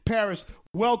Paris,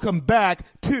 welcome back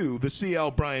to the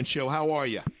C.L. Bryant Show. How are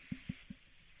you?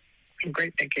 I'm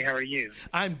great, thank you. How are you?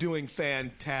 I'm doing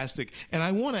fantastic. And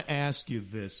I want to ask you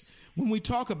this. When we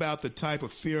talk about the type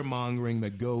of fear-mongering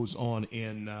that goes on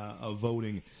in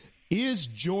voting, is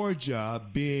Georgia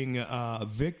being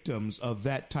victims of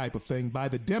that type of thing by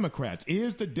the Democrats?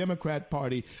 Is the Democrat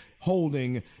Party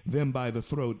holding them by the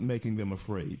throat, making them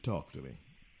afraid? Talk to me.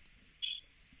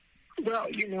 Well,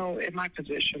 in my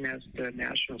position as the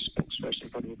national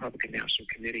spokesperson for the Republican National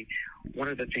Committee, one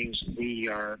of the things we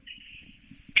are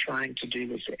trying to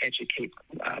do is to educate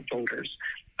voters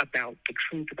about the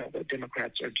truth about what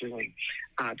Democrats are doing.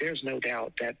 There's no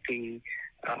doubt that the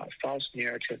false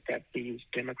narrative that these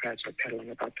Democrats are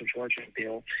peddling about the Georgia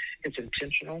bill is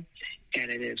intentional, and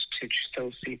it is to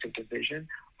sow seeds of division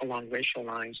along racial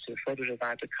lines to further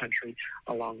divide the country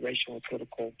along racial and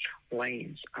political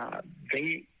lanes.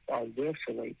 They are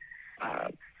willfully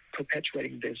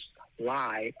perpetuating this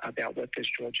lie about what this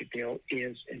Georgia bill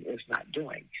is and is not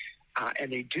doing.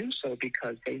 And they do so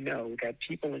because they know that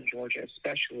people in Georgia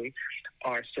especially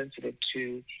are sensitive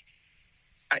to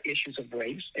issues of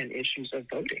race and issues of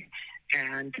voting.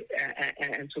 And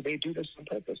so they do this on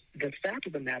purpose. The fact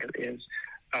of the matter is,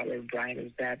 Bryant,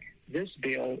 is that this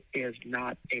bill is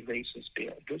not a racist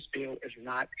bill. This bill is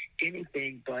not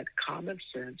anything but common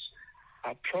sense,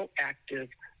 proactive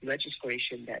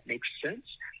legislation that makes sense,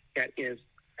 that is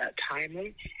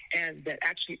timely, and that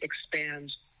actually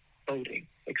expands voting,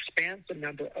 expands the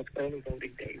number of early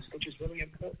voting days, which is really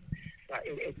important.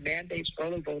 It mandates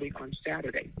early voting on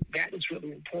Saturday. That is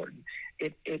really important.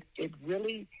 It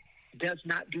really does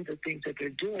not do the things that they're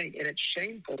doing, and it's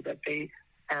shameful that they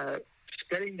are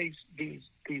spreading these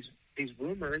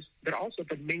rumors, but also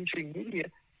the mainstream media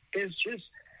is just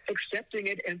accepting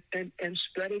it and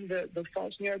spreading the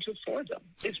false narrative for them.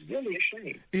 It's really a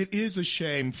shame. It is a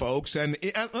shame, folks. And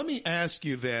let me ask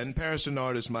you then, Paris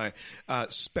Dennard is my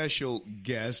special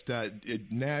guest,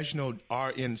 national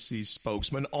RNC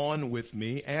spokesman, on with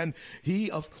me. And he,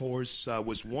 of course,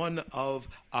 was one of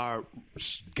our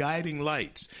guiding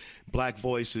lights, Black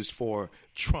Voices for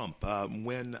Trump.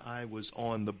 When I was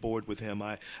on the board with him,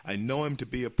 I know him to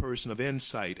be a person of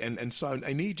insight. And so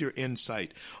I need your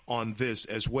insight on this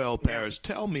as well, Paris.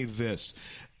 Tell me this.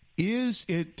 Is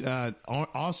it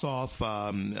Ossoff,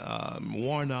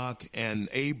 Warnock, and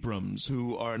Abrams,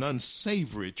 who are an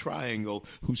unsavory triangle,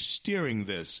 who's steering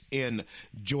this in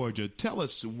Georgia? Tell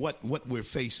us what we're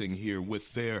facing here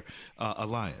with their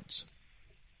alliance.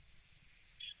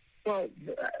 Well,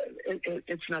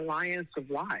 it's an alliance of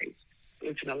lies.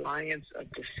 It's an alliance of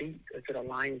deceit. It's an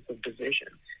alliance of division.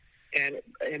 And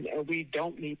we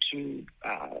don't need to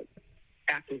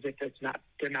act as if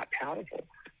they're not powerful.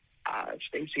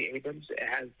 Stacey Abrams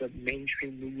has the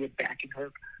mainstream media backing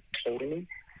her totally,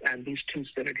 and these two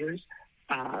senators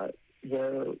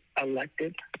were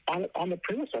elected on the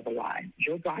premise of a lie.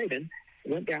 Joe Biden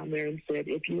went down there and said,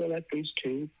 if you elect these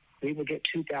two, we will get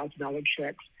 $2,000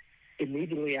 checks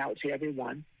immediately out to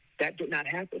everyone. That did not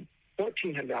happen.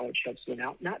 $1,400 checks went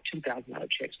out, not $2,000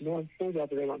 checks, knowing full well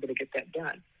that they weren't going to get that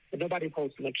done. But nobody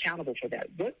holds them accountable for that.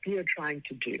 What we are trying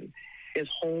to do is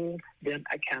hold them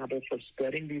accountable for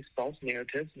spreading these false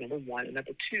narratives, number one. And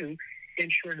number two,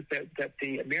 ensuring that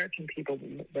the American people,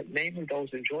 but namely those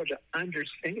in Georgia,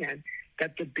 understand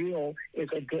that the bill is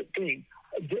a good thing.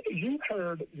 You've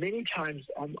heard many times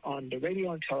on the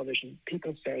radio and television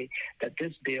people say that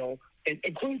this bill,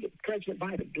 including President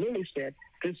Biden, literally said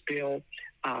this bill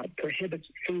prohibits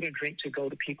food and drink to go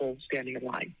to people standing in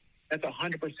line. That's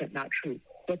 100% not true.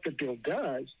 What the bill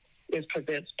does is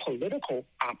prevents political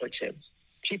operatives,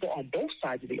 people on both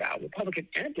sides of the aisle, Republican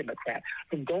and Democrat,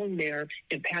 from going there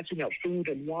and passing out food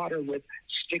and water with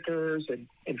stickers and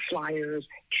flyers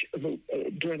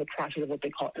during the process of what they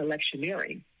call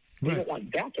electioneering. Right. We don't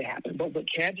want that to happen. But what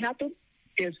can happen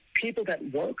is people that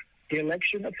work, the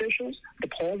election officials, the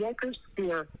poll workers,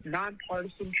 who are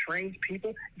nonpartisan, trained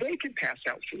people, they can pass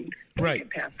out food. They can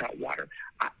pass out water.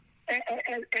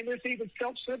 And there's even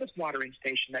self-service watering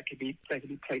station that can be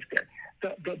placed there.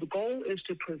 The goal is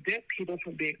to prevent people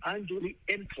from being unduly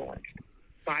influenced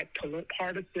by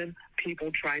partisan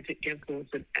people trying to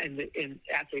influence them as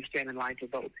they stand in line to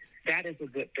vote. That is a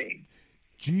good thing.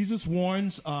 Jesus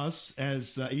warns us,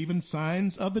 as even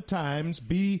signs of the times,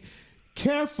 be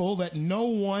careful that no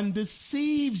one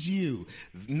deceives you.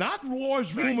 Not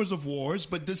wars, rumors of wars,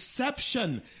 but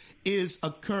deception is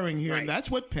occurring here. Right. And that's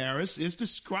what Paris is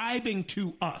describing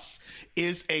to us,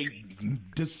 is a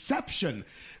deception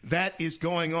that is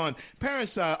going on.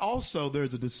 Paris, also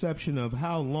there's a deception of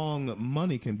how long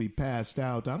money can be passed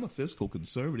out. I'm a fiscal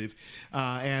conservative,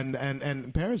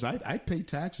 and Paris, I pay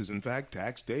taxes. In fact,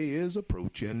 tax day is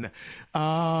approaching.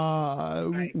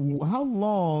 Right. How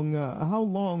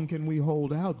long can we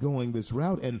hold out going this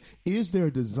route? And is there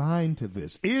a design to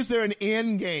this? Is there an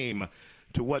end game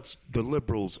to what the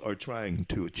liberals are trying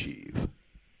to achieve?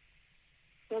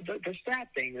 Well, the sad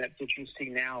thing that you see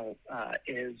now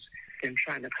is them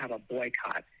trying to have a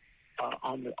boycott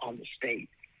on the state.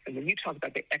 And when you talk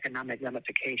about the economic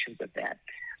ramifications of that,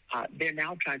 they're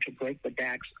now trying to break the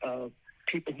backs of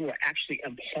people who are actually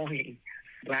employing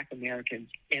Black Americans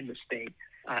in the state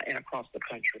and across the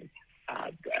country.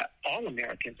 All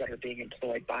Americans that are being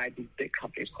employed by these big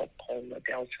companies called Cola,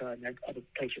 Delta, and other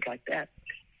places like that.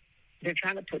 They're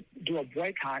trying to do a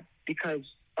boycott because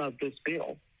of this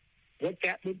bill. What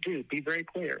that would do, be very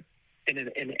clear, in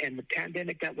the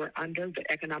pandemic that we're under, the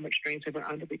economic strains that we're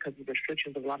under because of the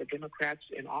restrictions of a lot of Democrats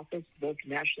in office, both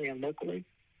nationally and locally,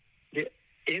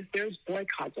 if there's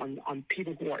boycotts on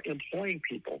people who are employing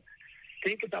people,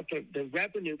 think about the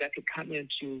revenue that could come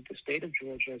into the state of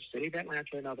Georgia, city of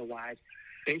Atlanta, and otherwise,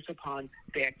 based upon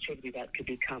the activity that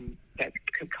could come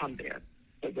there.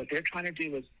 But what they're trying to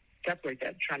do is separate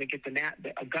that, trying to get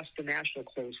the Augusta National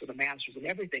closed for the Masters and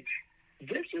everything.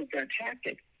 This is their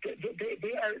tactic.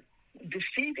 They are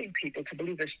deceiving people to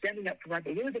believe they're standing up for right,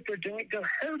 but really what they're doing, they're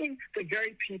hurting the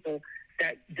very people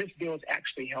that this bill is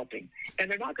actually helping. And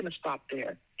they're not going to stop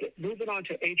there. Moving on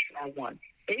to H.R. 1.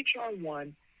 H.R.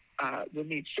 1 will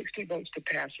need 60 votes to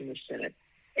pass in the Senate.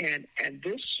 And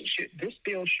this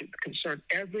bill should concern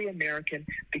every American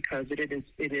because it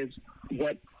is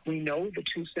what we know the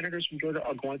two senators from Georgia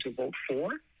are going to vote for.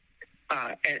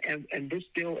 And this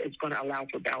bill is going to allow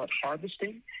for ballot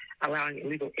harvesting, allowing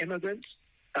illegal immigrants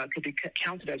could be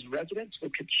counted as residents,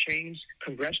 which could change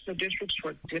congressional districts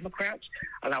for Democrats,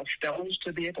 allow felons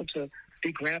to be able to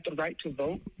be granted the right to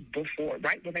vote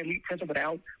right when they leave prison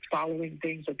without following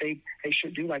things that they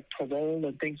should do, like parole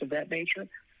and things of that nature.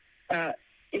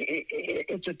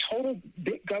 It's a total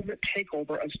big government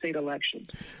takeover of state elections.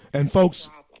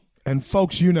 And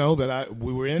folks, you know that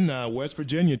we were in West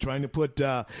Virginia trying to put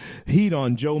heat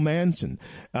on Joe Manchin.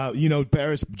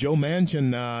 Paris, Joe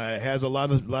Manchin has a lot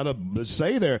of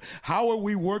say there. How are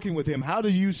we working with him? How do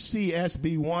you see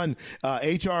SB 1,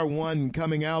 HR 1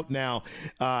 coming out now?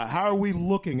 How are we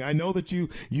looking? I know that you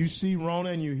see Rona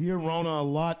and you hear Rona a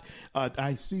lot.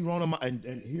 I see Rona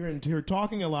and hear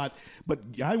talking a lot. But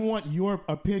I want your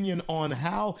opinion on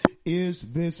how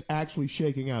is this actually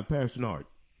shaking out, Paris Dennard?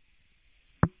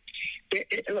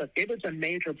 Look, it is a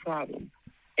major problem.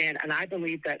 And I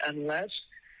believe that unless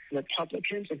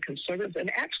Republicans and conservatives, and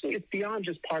actually it's beyond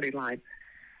just party lines,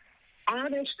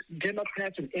 honest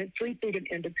Democrats and free-thinking and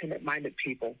independent-minded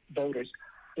people, voters,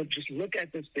 will just look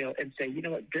at this bill and say, you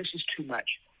know what, this is too much.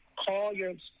 Call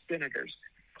your senators,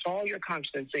 call your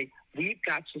congressmen and say, we've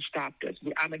got to stop this.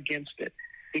 I'm against it.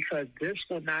 Because this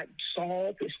will not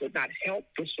solve, this would not help,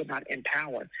 this would not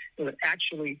empower. It would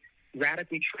actually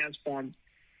radically transform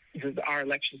our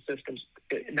election systems,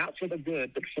 not for the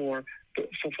good, but for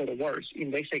the worse.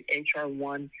 They say HR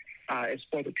 1 is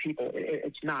for the people.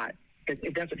 It's not.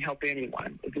 It doesn't help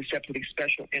anyone, except for these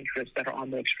special interests that are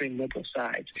on the extreme liberal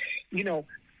sides.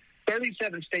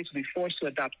 37 states will be forced to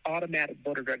adopt automatic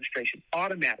voter registration.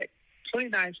 Automatic.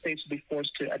 29 states will be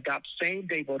forced to adopt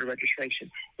same-day voter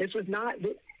registration. This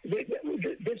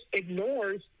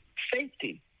ignores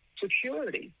safety,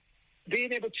 security,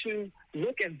 being able to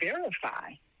look and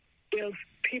verify if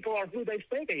people are who they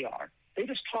say they are. They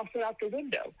just toss it out the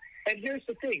window. And here's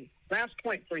the thing. Last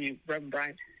point for you, Reverend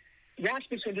Bryant.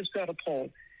 Rasmussen just got a poll.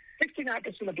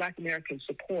 69% of Black Americans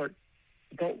support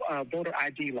voter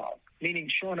ID law, meaning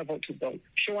showing a vote to vote,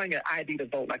 showing an ID to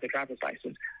vote, like a driver's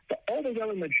license. The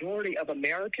overwhelming majority of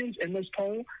Americans in this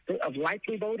poll, of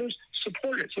likely voters,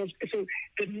 support it. So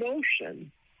the notion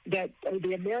that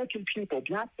the American people,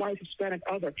 Black, white, Hispanic,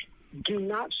 other, do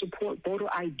not support voter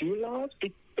ID laws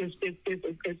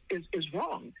is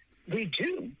wrong. We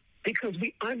do, because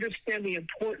we understand the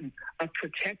importance of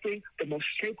protecting the most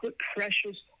sacred,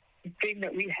 precious thing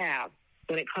that we have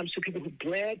when it comes to people who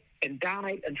bled and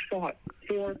died and fought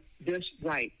for this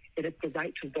right, and it's the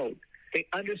right to vote. They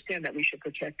understand that we should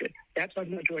protect it. That's why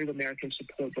the majority of Americans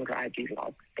support voter ID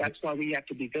laws. That's why we have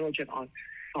to be vigilant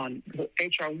on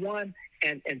H.R. 1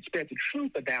 and spread the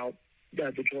truth about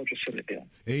the Georgia Senate bill.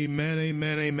 Amen,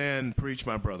 amen, amen. Preach,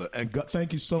 my brother. And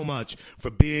thank you so much for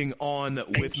being on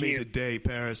with me today,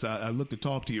 Paris. I look to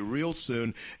talk to you real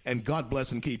soon, and God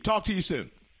bless and keep. Talk to you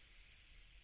soon.